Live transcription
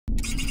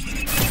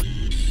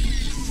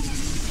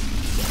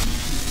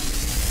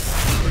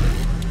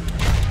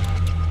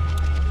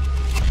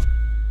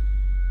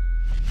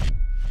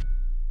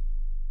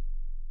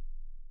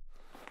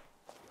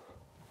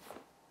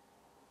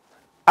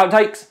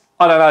Outtakes?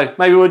 I don't know,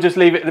 maybe we'll just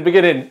leave it at the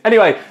beginning.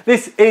 Anyway,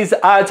 this is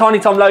Tiny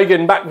Tom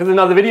Logan back with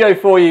another video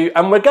for you,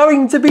 and we're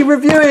going to be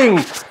reviewing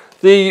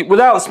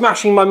without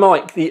smashing my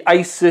mic, the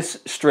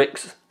Asus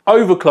Strix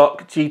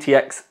Overclock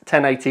GTX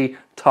 1080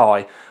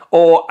 Ti,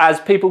 or as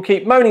people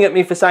keep moaning at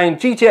me for saying,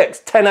 GTX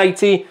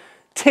 1080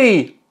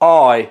 Ti.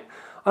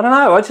 I don't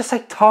know, I just say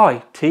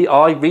Ti,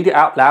 T-I, read it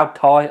out loud,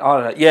 Ti, I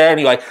don't know. Yeah,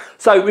 anyway,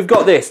 so we've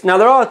got this. Now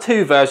there are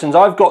two versions.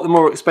 I've got the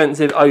more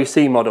expensive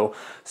OC model.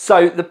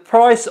 So the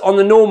price on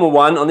the normal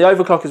one, on the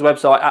Overclockers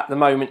website at the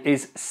moment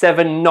is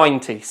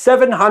 $790.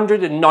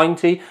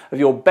 790 of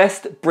your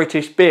best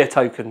British beer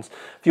tokens.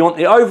 If you want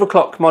the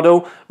overclock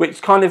model,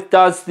 which kind of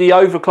does the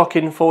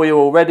overclocking for you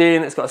already,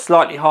 and it's got a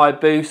slightly higher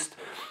boost,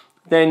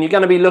 then you're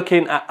going to be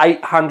looking at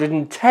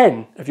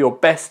 810 of your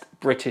best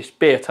British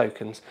beer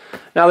tokens.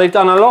 Now they've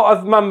done a lot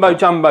of mumbo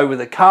jumbo with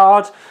the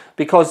card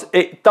because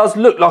it does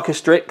look like a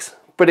Strix,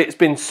 but it's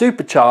been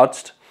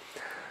supercharged.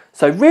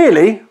 So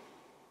really,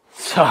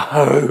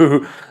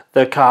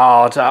 the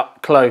card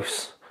up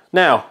close.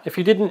 Now, if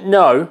you didn't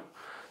know,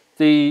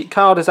 the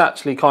card is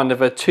actually kind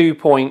of a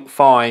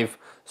 2.5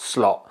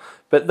 slot,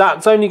 but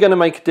that's only going to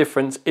make a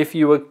difference if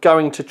you were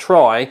going to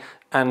try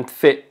and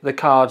fit the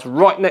cards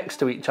right next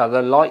to each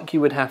other like you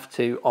would have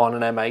to on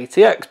an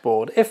M80X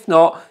board. If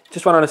not,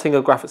 just run on a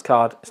single graphics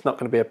card, it's not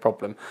going to be a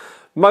problem.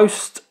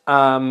 Most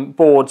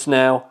boards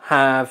now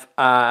have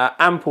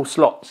ample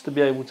slots to be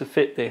able to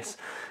fit this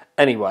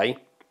anyway.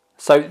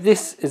 So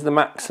this is the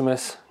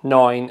Maximus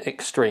 9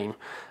 Extreme,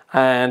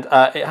 and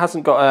it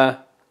hasn't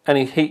got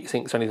any heat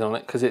sinks or anything on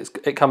it because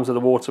it comes with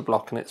a water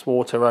block and it's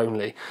water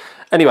only.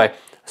 Anyway,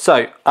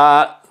 so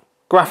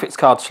graphics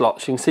card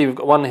slots, you can see we've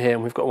got one here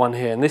and we've got one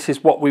here, and this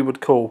is what we would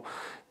call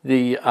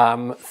the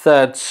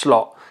third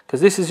slot,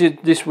 because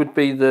this would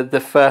be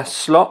the first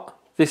slot,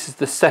 this is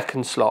the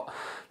second slot.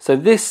 So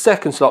this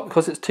second slot,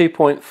 because it's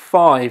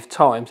 2.5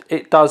 times,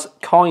 it does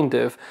kind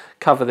of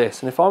cover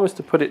this, and if I was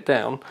to put it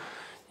down,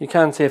 you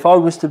can see if I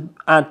was to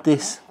add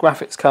this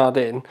graphics card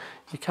in,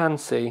 you can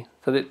see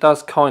that it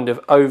does kind of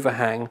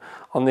overhang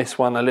on this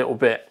one a little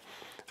bit.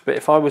 But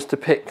if I was to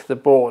pick the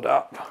board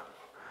up,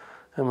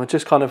 and we're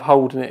just kind of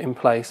holding it in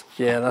place.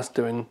 Yeah, that's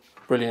doing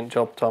a brilliant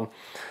job, Tom.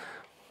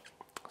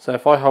 So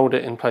if I hold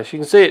it in place, you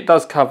can see it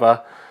does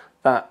cover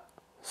that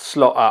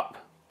slot up,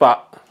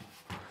 but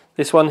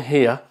this one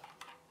here,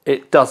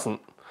 it doesn't.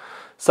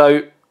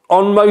 So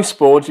on most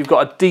boards, you've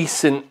got a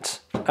decent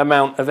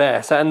amount of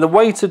air. So, and the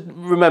way to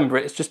remember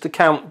it is just to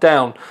count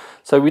down.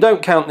 So we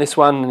don't count this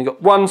one, and you've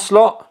got one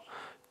slot,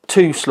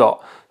 two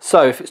slot.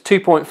 So if it's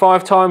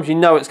 2.5 times, you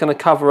know it's going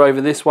to cover over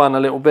this one a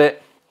little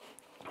bit.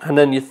 And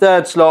then your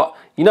third slot,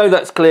 you know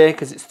that's clear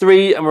because it's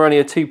 3 and we're only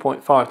a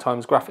 2.5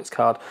 times graphics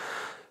card.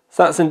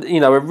 So that's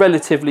a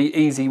relatively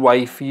easy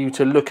way for you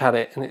to look at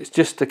it, and it's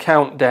just to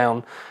count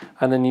down,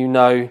 and then you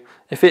know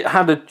if it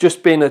had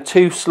just been a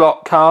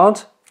 2-slot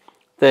card,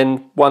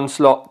 then 1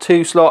 slot,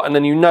 2 slot, and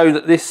then you know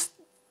that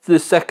the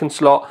second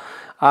slot,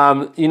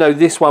 you know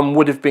this one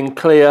would have been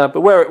clear,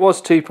 but where it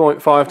was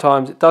 2.5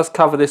 times, it does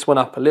cover this one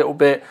up a little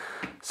bit.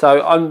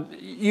 So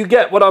you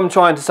get what I'm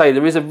trying to say.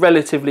 There is a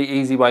relatively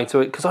easy way to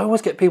it, because I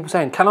always get people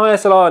saying, can I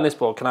SLI on this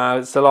board? Can I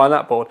SLI on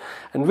that board?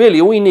 And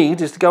really all you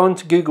need is to go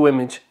into Google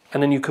Image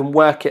and then you can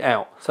work it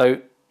out.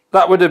 So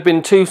that would have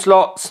been 2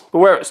 slots, but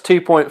where it's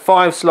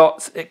 2.5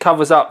 slots, it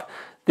covers up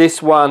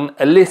this one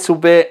a little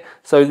bit.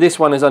 So this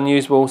one is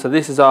unusable. So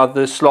this is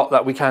the slot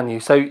that we can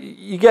use. So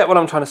you get what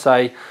I'm trying to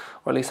say,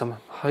 or at least I'm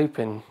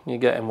hoping you're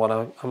getting what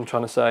I'm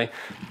trying to say,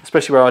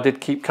 especially where I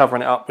did keep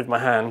covering it up with my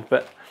hand.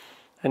 But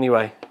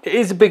anyway, it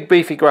is a big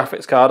beefy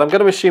graphics card. I'm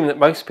going to assume that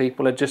most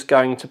people are just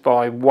going to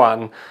buy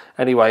one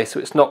anyway,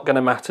 so it's not going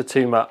to matter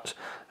too much.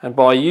 And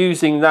by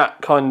using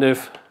that kind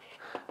of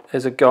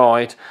as a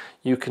guide,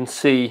 you can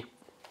see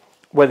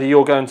whether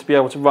you're going to be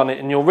able to run it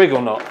in your rig or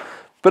not.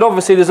 But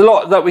obviously there's a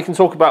lot that we can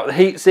talk about with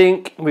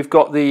Heatsink. We've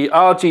got the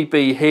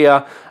RGB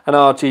here and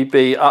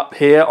RGB up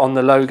here on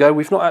the logo.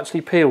 We've not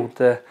actually peeled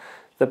the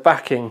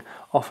backing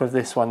off of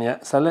this one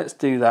yet, so let's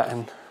do that,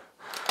 and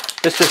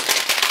let's just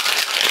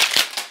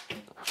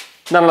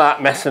none of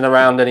that messing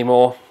around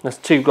anymore. That's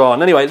too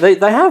gone. Anyway, they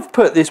have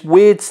put this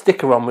weird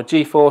sticker on with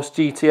GeForce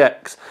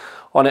GTX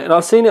on it, and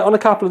I've seen it on a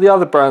couple of the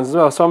other brands as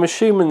well, so I'm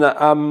assuming that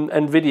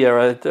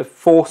Nvidia are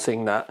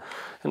forcing that,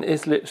 and it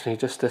is literally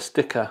just a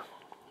sticker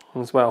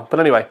as well. But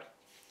anyway,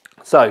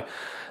 so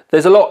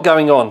there's a lot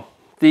going on.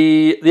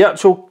 The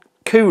actual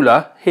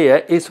cooler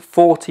here is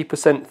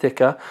 40%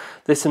 thicker.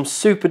 There's some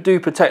super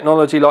duper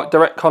technology like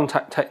direct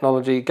contact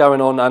technology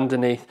going on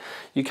underneath.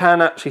 You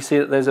can actually see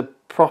that there's a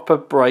proper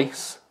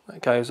brace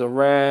that goes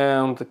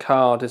around the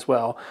card as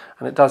well,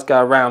 and it does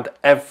go around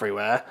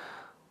everywhere.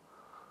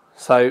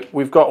 So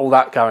we've got all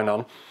that going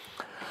on.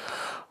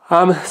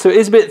 So it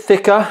is a bit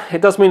thicker.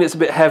 It does mean it's a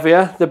bit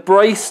heavier. The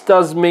brace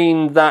does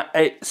mean that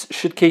it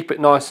should keep it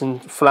nice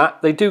and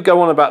flat. They do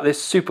go on about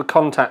this super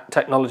contact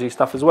technology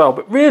stuff as well,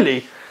 but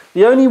really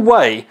the only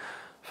way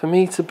for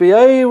me to be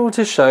able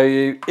to show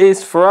you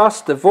is for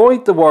us to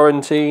void the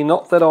warranty.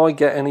 Not that I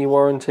get any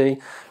warranty,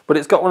 but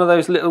it's got one of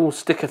those little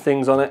sticker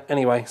things on it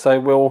anyway, so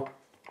we'll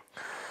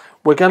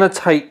we're going to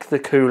take the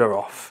cooler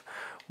off.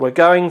 We're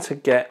going to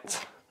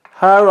get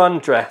her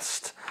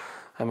undressed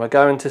and we're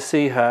going to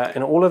see her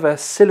in all of her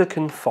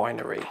silicon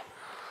finery.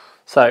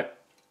 So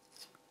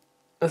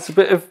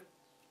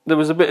there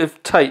was a bit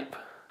of tape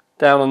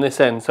down on this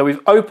end, so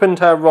we've opened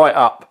her right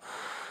up.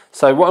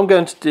 So what I'm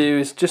going to do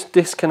is just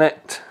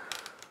disconnect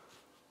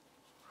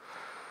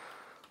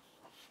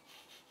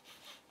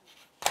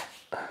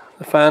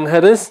the fan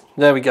headers.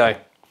 There we go.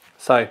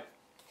 So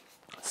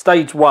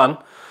stage 1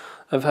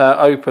 of her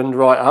opened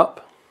right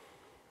up.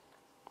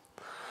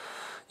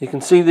 You can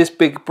see this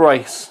big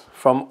brace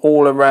from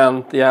all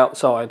around the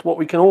outside. What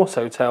we can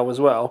also tell as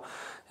well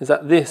is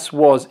that this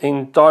was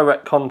in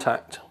direct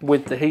contact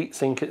with the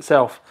heatsink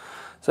itself.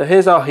 So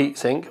here's our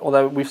heatsink,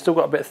 although we've still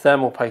got a bit of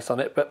thermal paste on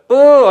it, but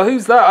oh,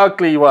 who's that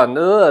ugly one?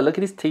 Oh, look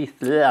at his teeth.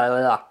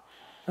 And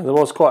there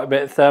was quite a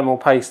bit of thermal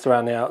paste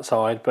around the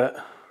outside,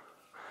 but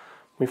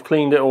we've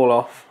cleaned it all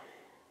off.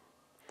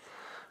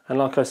 And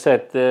like I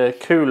said, the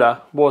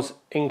cooler was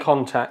in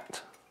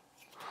contact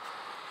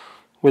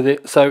with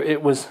it, so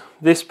it was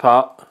this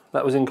part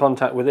that was in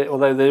contact with it,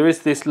 although there is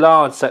this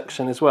large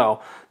section as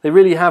well. They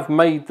really have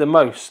made the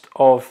most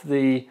of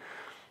the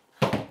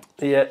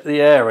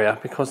area,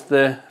 because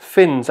the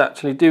fins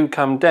actually do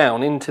come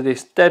down into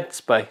this dead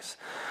space.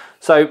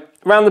 So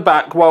around the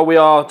back, while we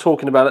are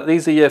talking about it,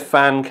 these are your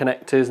fan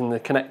connectors and the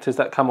connectors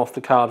that come off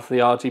the card for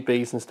the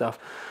RGBs and stuff.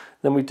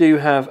 Then we do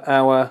have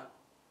our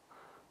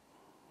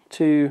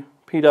 2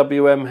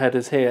 PWM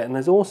headers here, and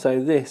there's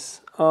also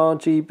this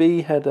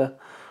RGB header,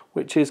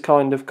 which is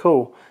kind of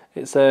cool.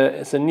 It's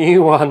a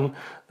new one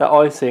that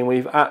I've seen.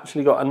 We've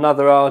actually got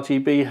another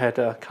RGB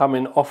header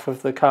coming off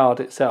of the card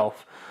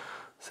itself.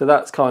 So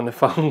that's kind of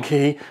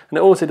funky. And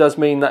it also does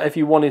mean that if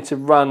you wanted to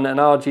run an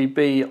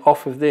RGB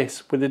off of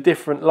this with a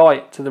different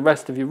light to the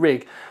rest of your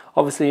rig,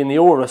 obviously in the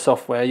Aura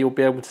software you'll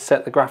be able to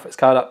set the graphics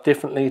card up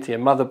differently to your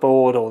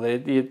motherboard, or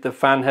the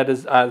fan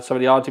headers, the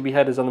RGB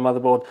headers on the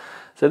motherboard.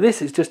 So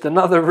this is just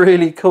another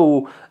really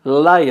cool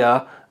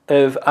layer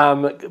of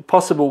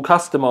possible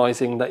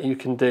customizing that you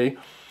can do.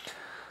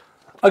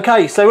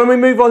 Okay, so when we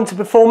move on to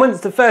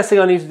performance, the first thing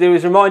I need to do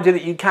is remind you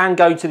that you can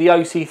go to the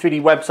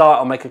OC3D website.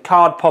 I'll make a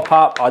card pop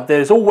up.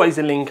 There's always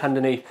a link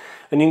underneath,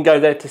 and you can go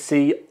there to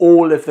see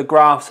all of the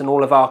graphs and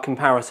all of our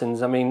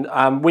comparisons. I mean,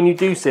 when you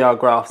do see our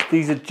graphs,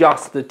 these are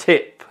just the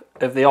tip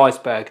of the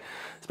iceberg,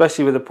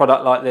 especially with a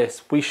product like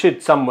this. We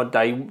should some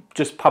day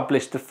just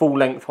publish the full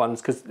length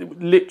ones, because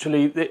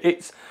literally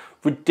it's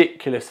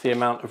ridiculous the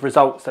amount of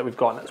results that we've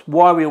got. And that's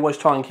why we always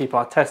try and keep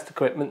our test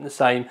equipment the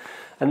same,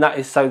 and that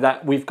is so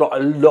that we've got a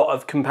lot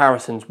of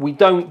comparisons. We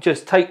don't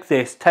just take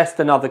this,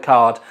 test another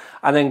card,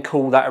 and then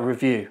call that a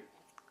review.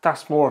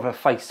 That's more of a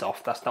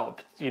face-off. That's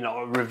not, you know,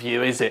 a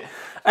review, is it?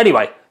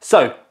 Anyway,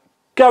 so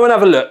go and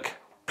have a look.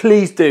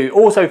 Please do.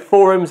 Also,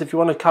 forums, if you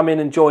want to come in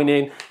and join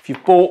in. If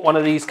you've bought one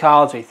of these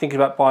cards, or you're thinking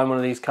about buying one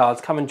of these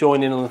cards, come and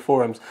join in on the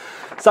forums.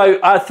 So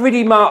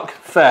 3D Mark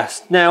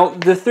first. Now,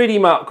 the 3D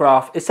Mark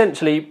graph,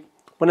 essentially,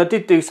 when I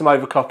did do some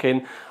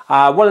overclocking,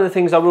 one of the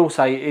things I will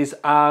say is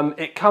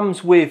it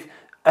comes with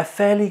a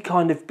fairly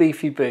kind of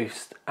beefy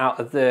boost out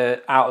of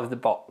the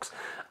box.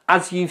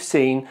 As you've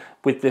seen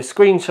with the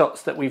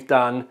screenshots that we've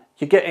done,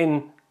 you're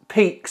getting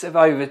peaks of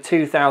over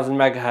 2000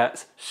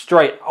 megahertz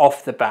straight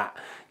off the bat.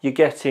 You're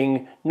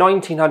getting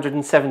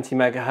 1970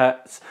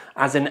 megahertz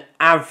as an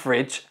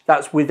average.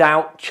 That's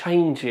without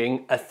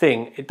changing a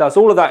thing. It does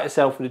all of that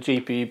itself with the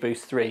GPU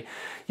Boost 3.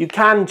 You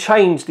can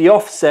change the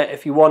offset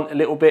if you want a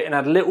little bit and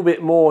add a little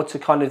bit more to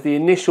kind of the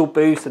initial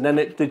boost, and then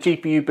the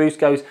GPU boost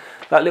goes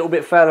that little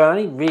bit further. I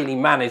only really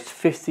managed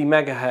 50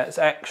 megahertz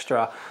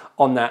extra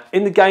on that.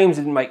 In the games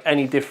it didn't make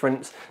any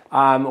difference,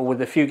 or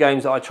with a few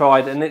games that I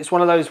tried, and it's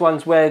one of those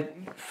ones where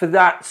for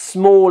that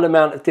small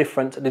amount of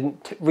difference I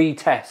didn't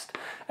retest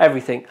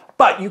everything.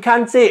 But you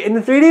can see it in the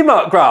 3D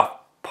Mark graph.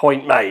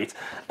 Point made.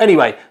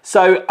 Anyway,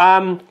 so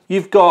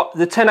you've got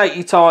the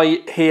 1080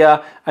 Ti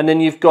here, and then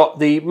you've got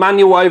the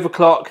manual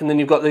overclock, and then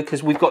you've got the,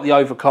 because we've got the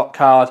overclock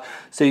card,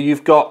 so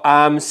you've got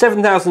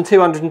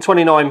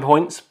 7,229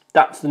 points.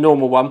 That's the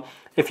normal one.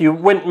 If you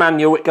went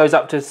manual, it goes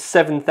up to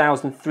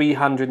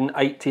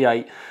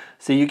 7,388.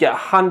 So you get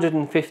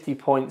 150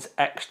 points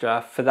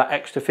extra for that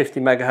extra 50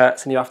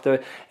 megahertz, and you have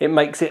to, it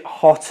makes it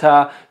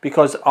hotter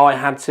because I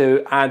had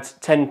to add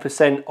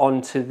 10%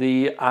 onto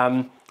the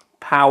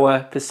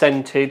power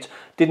percentage.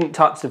 Didn't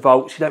touch the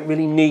volts. You don't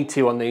really need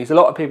to on these. A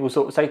lot of people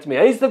sort of say to me,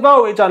 is the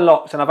voltage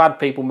unlocked? And I've had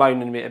people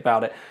moaning to me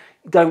about it.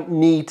 You don't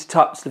need to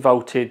touch the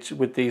voltage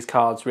with these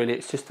cards really.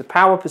 It's just the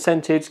power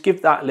percentage.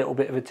 Give that a little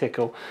bit of a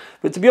tickle.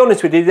 But to be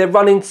honest with you, they're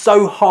running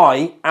so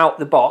high out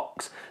the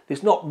box,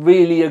 there's not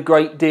really a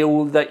great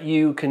deal that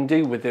you can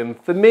do with them.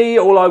 For me,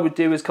 all I would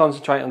do is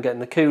concentrate on getting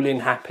the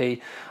cooling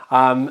happy.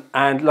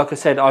 And like I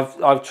said,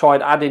 I've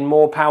tried adding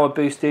more power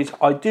boostage.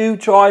 I do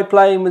try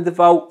playing with the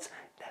volts.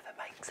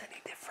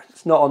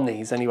 Not on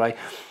these anyway.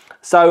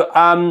 So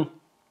and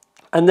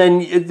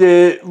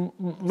then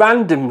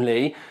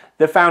randomly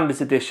the Founders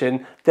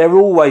Edition, they're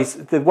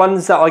always the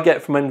ones that I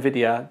get from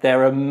Nvidia.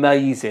 They're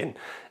amazing.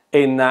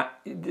 in that,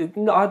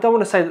 I don't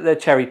want to say that they're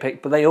cherry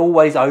picked, but they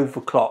always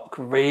overclock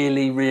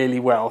really, really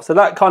well. So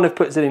that kind of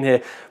puts it in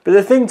here. But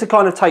the thing to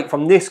kind of take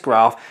from this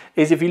graph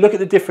is if you look at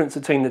the difference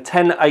between the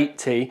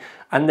 1080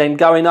 and then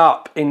going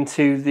up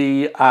into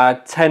the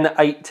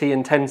 1080 and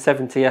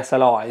 1070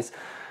 SLIs,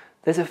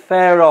 there's a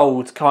fair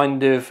old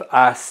kind of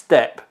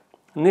step,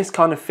 and this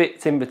kind of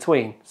fits in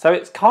between. So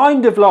it's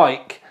kind of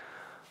like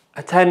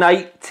a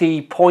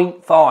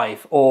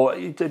 1080.5, or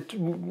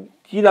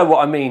you know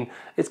what I mean.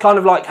 It's kind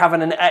of like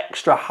having an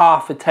extra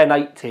half a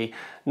 1080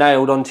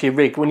 nailed onto your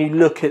rig when you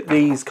look at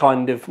these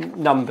kind of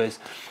numbers.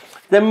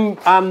 Then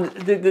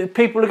the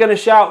people are going to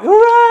shout,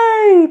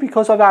 hooray,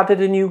 because I've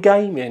added a new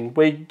game in.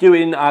 We're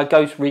doing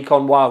Ghost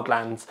Recon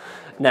Wildlands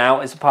now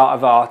as a part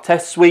of our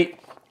test suite.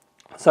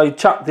 So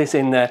chuck this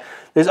in there.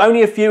 There's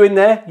only a few in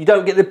there. You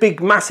don't get the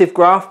big massive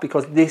graph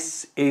because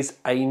this is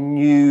a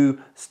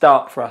new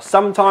start for us.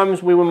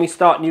 Sometimes when we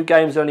start new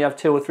games, we only have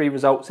 2 or 3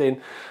 results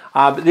in.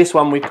 But this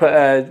one we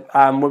put,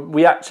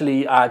 we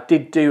actually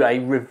did do a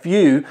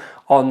review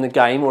on the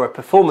game, or a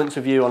performance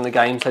review on the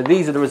game. So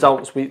these are the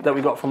results that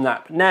we got from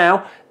that. But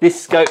now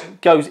this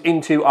goes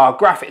into our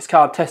graphics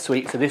card test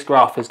suite. So this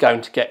graph is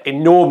going to get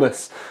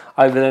enormous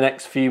over the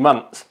next few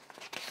months.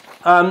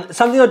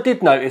 Something I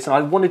did notice, and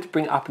I wanted to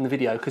bring it up in the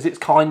video because it's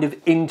kind of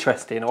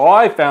interesting, or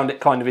I found it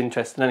kind of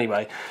interesting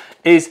anyway,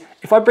 is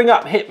if I bring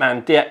up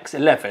Hitman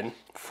Dx11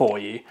 for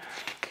you,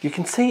 you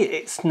can see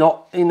it's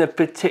not in a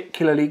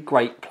particularly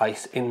great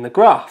place in the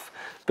graph.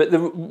 But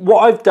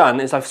what I've done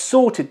is I've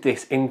sorted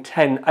this in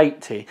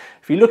 1080.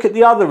 If you look at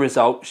the other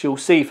results, you'll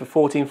see for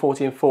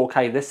 1440 and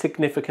 4K, they're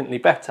significantly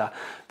better.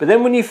 But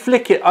then when you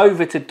flick it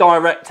over to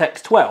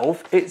DirectX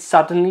 12, it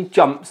suddenly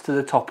jumps to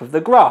the top of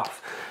the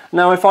graph.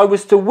 Now, if I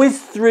was to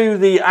whiz through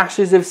the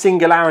Ashes of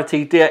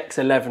Singularity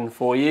Dx11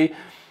 for you,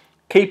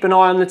 keep an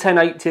eye on the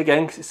 1080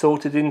 again, because it's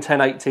sorted in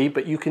 1080,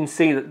 but you can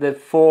see that the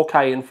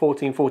 4K and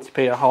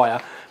 1440p are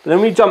higher. But then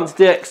when we jump to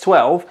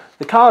Dx12,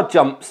 the card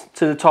jumps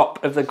to the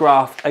top of the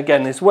graph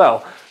again as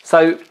well.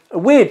 So a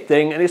weird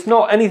thing, and it's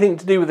not anything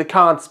to do with the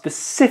card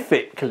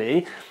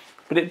specifically,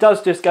 but it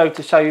does just go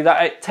to show you that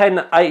at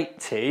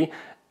 1080,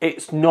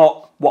 it's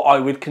not what I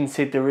would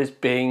consider as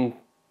being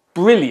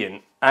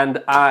brilliant.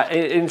 And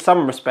in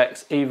some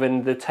respects,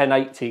 even the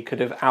 1080 could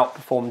have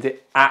outperformed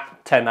it at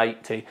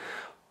 1080.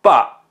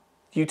 But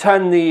you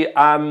turn the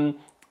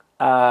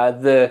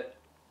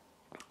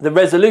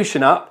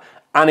resolution up,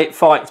 and it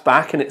fights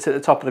back, and it's at the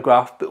top of the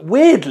graph. But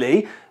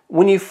weirdly,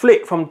 when you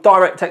flick from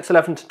DirectX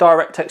 11 to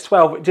DirectX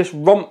 12, it just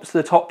romps to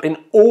the top in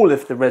all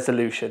of the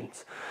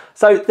resolutions.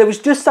 So there was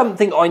just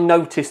something I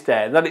noticed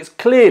there, that it's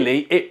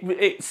clearly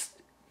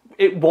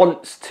it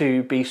wants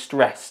to be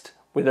stressed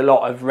with a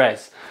lot of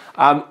res.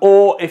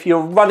 Or if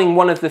you're running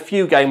one of the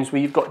few games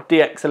where you've got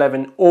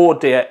DX11 or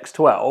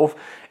DX12,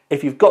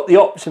 if you've got the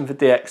option for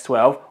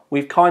DX12,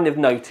 we've kind of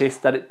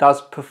noticed that it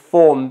does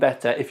perform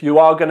better if you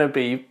are going to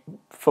be,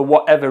 for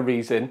whatever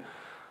reason,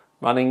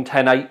 running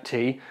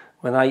 1080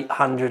 with an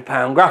 £800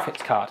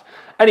 graphics card.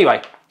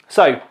 Anyway,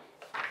 so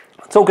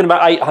talking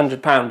about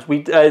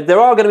 £800, there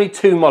are going to be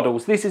 2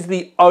 models. This is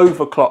the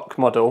overclock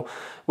model,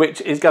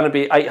 which is going to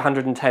be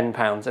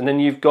 £810, and then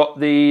you've got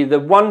the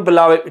one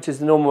below it, which is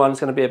the normal one, is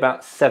going to be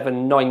about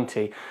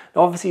 £790.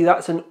 Now obviously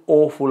that's an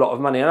awful lot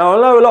of money, and I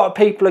know a lot of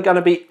people are going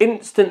to be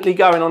instantly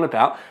going on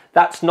about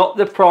that's not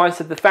the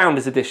price of the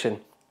Founders Edition.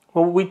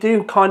 Well, we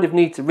do kind of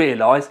need to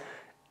realise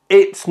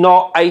it's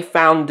not a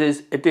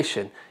Founders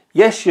Edition.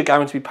 Yes, you're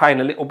going to be paying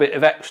a little bit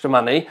of extra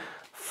money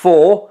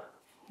for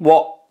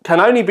what can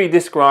only be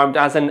described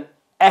as an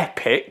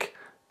epic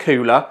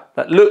cooler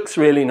that looks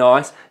really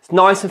nice. It's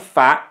nice and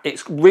fat,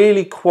 it's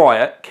really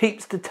quiet,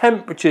 keeps the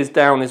temperatures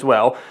down as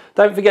well.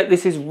 Don't forget,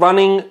 this is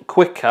running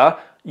quicker,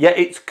 yet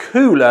it's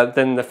cooler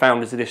than the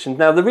Founders Edition.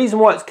 Now the reason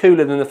why it's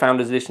cooler than the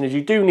Founders Edition is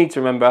you do need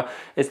to remember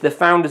is the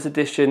Founders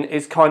Edition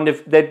is kind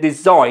of, they're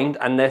designed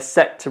and they're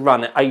set to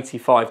run at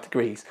 85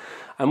 degrees.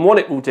 And what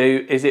it will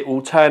do is it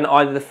will turn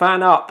either the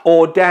fan up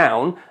or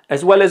down,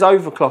 as well as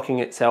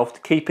overclocking itself to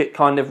keep it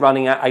kind of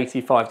running at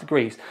 85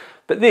 degrees.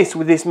 But this,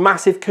 with this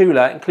massive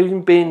cooler,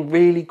 including being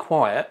really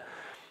quiet,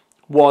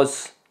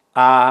 was,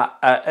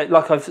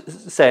 like I've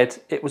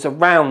said, it was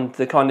around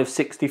the kind of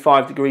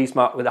 65 degrees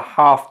mark with a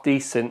half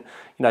decent,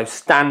 you know,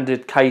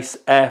 standard case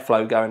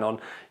airflow going on.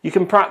 You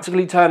can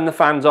practically turn the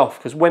fans off,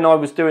 because when I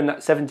was doing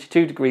that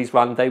 72 degrees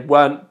run, they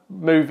weren't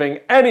moving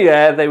any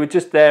air, they were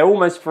just there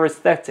almost for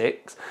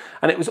aesthetics,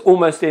 and it was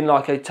almost in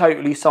like a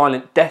totally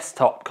silent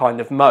desktop kind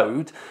of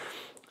mode.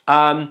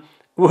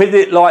 With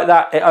it like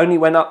that, it only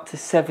went up to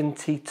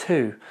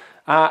 72.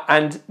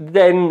 And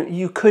then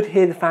you could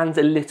hear the fans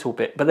a little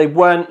bit, but they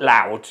weren't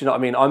loud, do you know what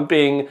I mean? I'm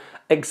being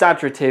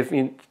exaggerative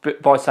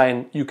by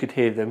saying you could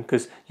hear them,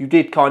 because you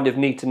did kind of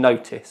need to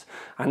notice.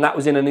 And that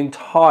was in an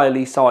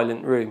entirely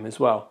silent room as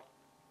well.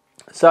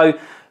 So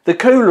the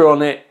cooler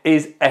on it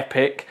is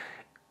epic.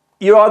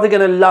 you're either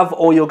going to love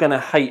or you're going to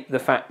hate the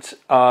fact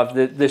of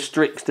the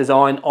Strix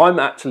design. I'm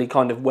actually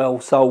kind of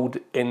well sold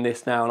in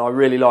this now, and I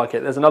really like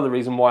it. There's another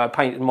reason why I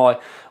painted my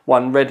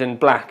one red and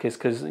black, is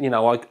because, you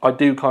know, I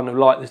do kind of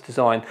like this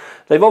design.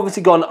 They've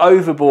obviously gone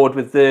overboard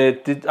with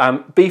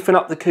the beefing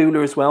up the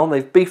cooler as well.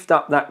 They've beefed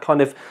up that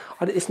kind of,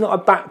 it's not a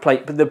back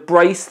plate, but the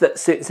brace that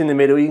sits in the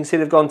middle. You can see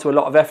they've gone to a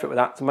lot of effort with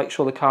that to make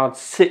sure the card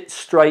sits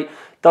straight,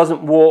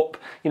 doesn't warp,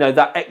 you know,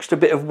 that extra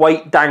bit of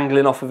weight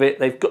dangling off of it.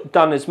 They've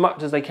done as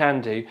much as they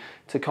can do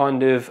to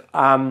kind of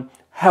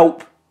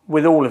help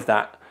with all of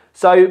that.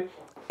 So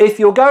if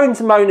you're going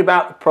to moan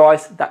about the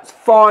price, that's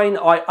fine.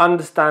 I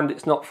understand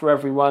it's not for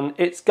everyone.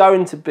 It's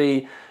going to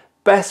be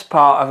best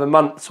part of a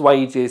month's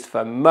wages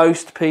for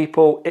most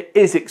people. It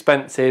is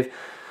expensive,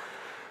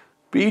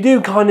 but you do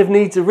kind of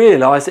need to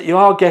realise that you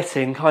are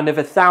getting kind of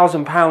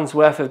 £1,000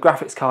 worth of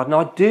graphics card, and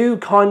I do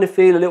kind of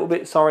feel a little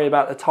bit sorry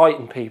about the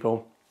Titan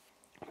people.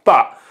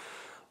 But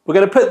we're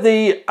going to put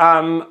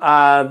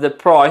the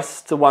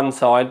price to one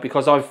side,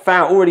 because I've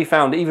already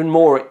found even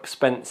more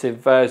expensive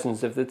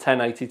versions of the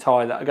 1080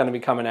 Ti that are going to be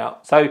coming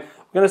out. So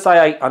we're going to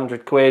say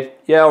 800 quid.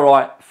 Yeah, all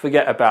right,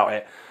 forget about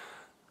it.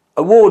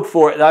 Award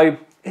for it though,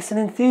 it's an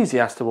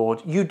enthusiast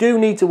award. You do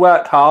need to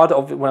work hard.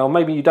 Well,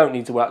 maybe you don't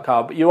need to work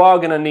hard, but you are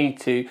going to need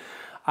to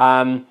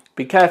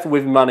be careful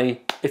with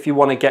money if you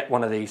want to get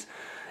one of these.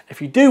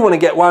 If you do want to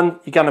get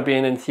one, you're going to be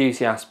an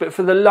enthusiast. But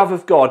for the love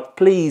of God,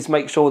 please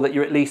make sure that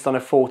you're at least on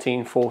a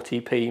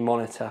 1440p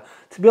monitor.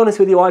 To be honest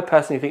with you, I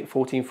personally think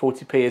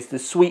 1440p is the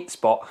sweet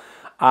spot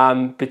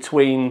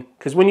between...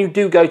 Because when you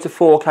do go to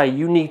 4K,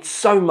 you need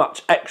so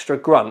much extra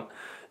grunt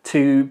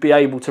to be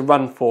able to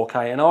run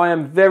 4K. And I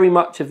am very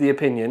much of the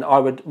opinion I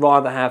would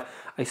rather have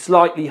a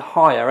slightly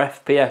higher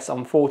FPS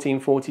on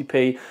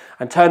 1440p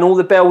and turn all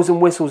the bells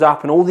and whistles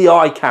up and all the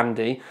eye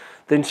candy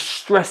than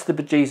stress the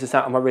bejesus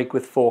out of my rig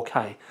with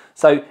 4K.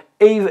 So,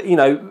 even, you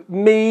know,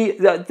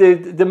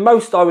 the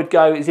most I would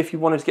go is if you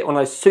wanted to get one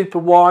of those super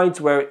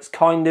wides where it's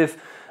kind of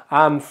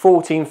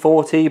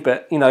 1440,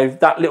 but, you know,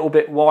 that little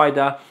bit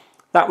wider.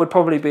 That would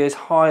probably be as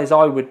high as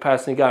I would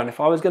personally go. And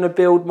if I was going to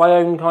build my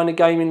own kind of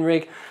gaming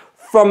rig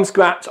from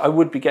scratch, I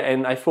would be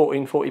getting a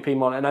 1440p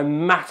monitor, no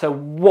matter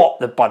what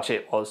the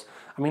budget was.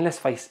 I mean, let's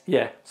face it,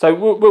 yeah. So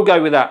we'll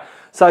go with that.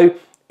 So,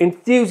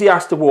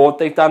 Enthusiast Award,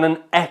 they've done an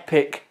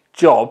epic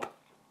job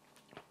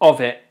of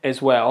it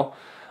as well.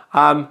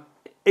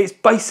 It's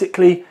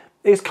basically,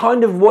 it's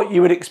kind of what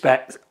you would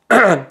expect.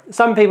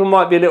 Some people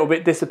might be a little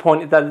bit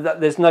disappointed that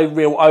there's no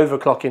real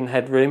overclocking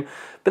headroom,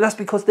 but that's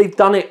because they've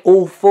done it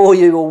all for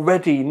you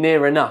already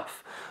near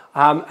enough.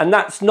 And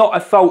that's not a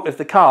fault of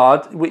the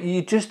card,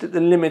 you're just at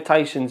the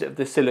limitations of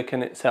the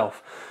silicon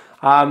itself.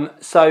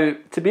 So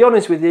to be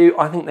honest with you,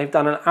 I think they've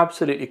done an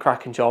absolutely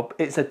cracking job.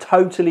 It's a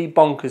totally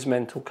bonkers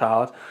mental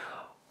card.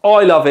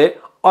 I love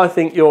it. I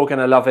think you're going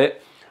to love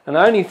it. And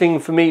the only thing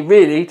for me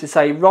really to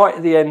say right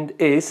at the end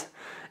is,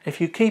 if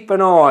you keep an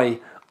eye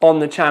on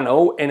the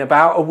channel in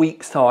about a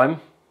week's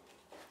time,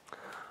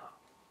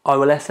 I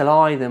will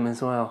SLI them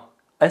as well.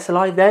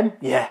 SLI them?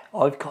 Yeah,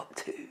 I've got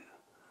to.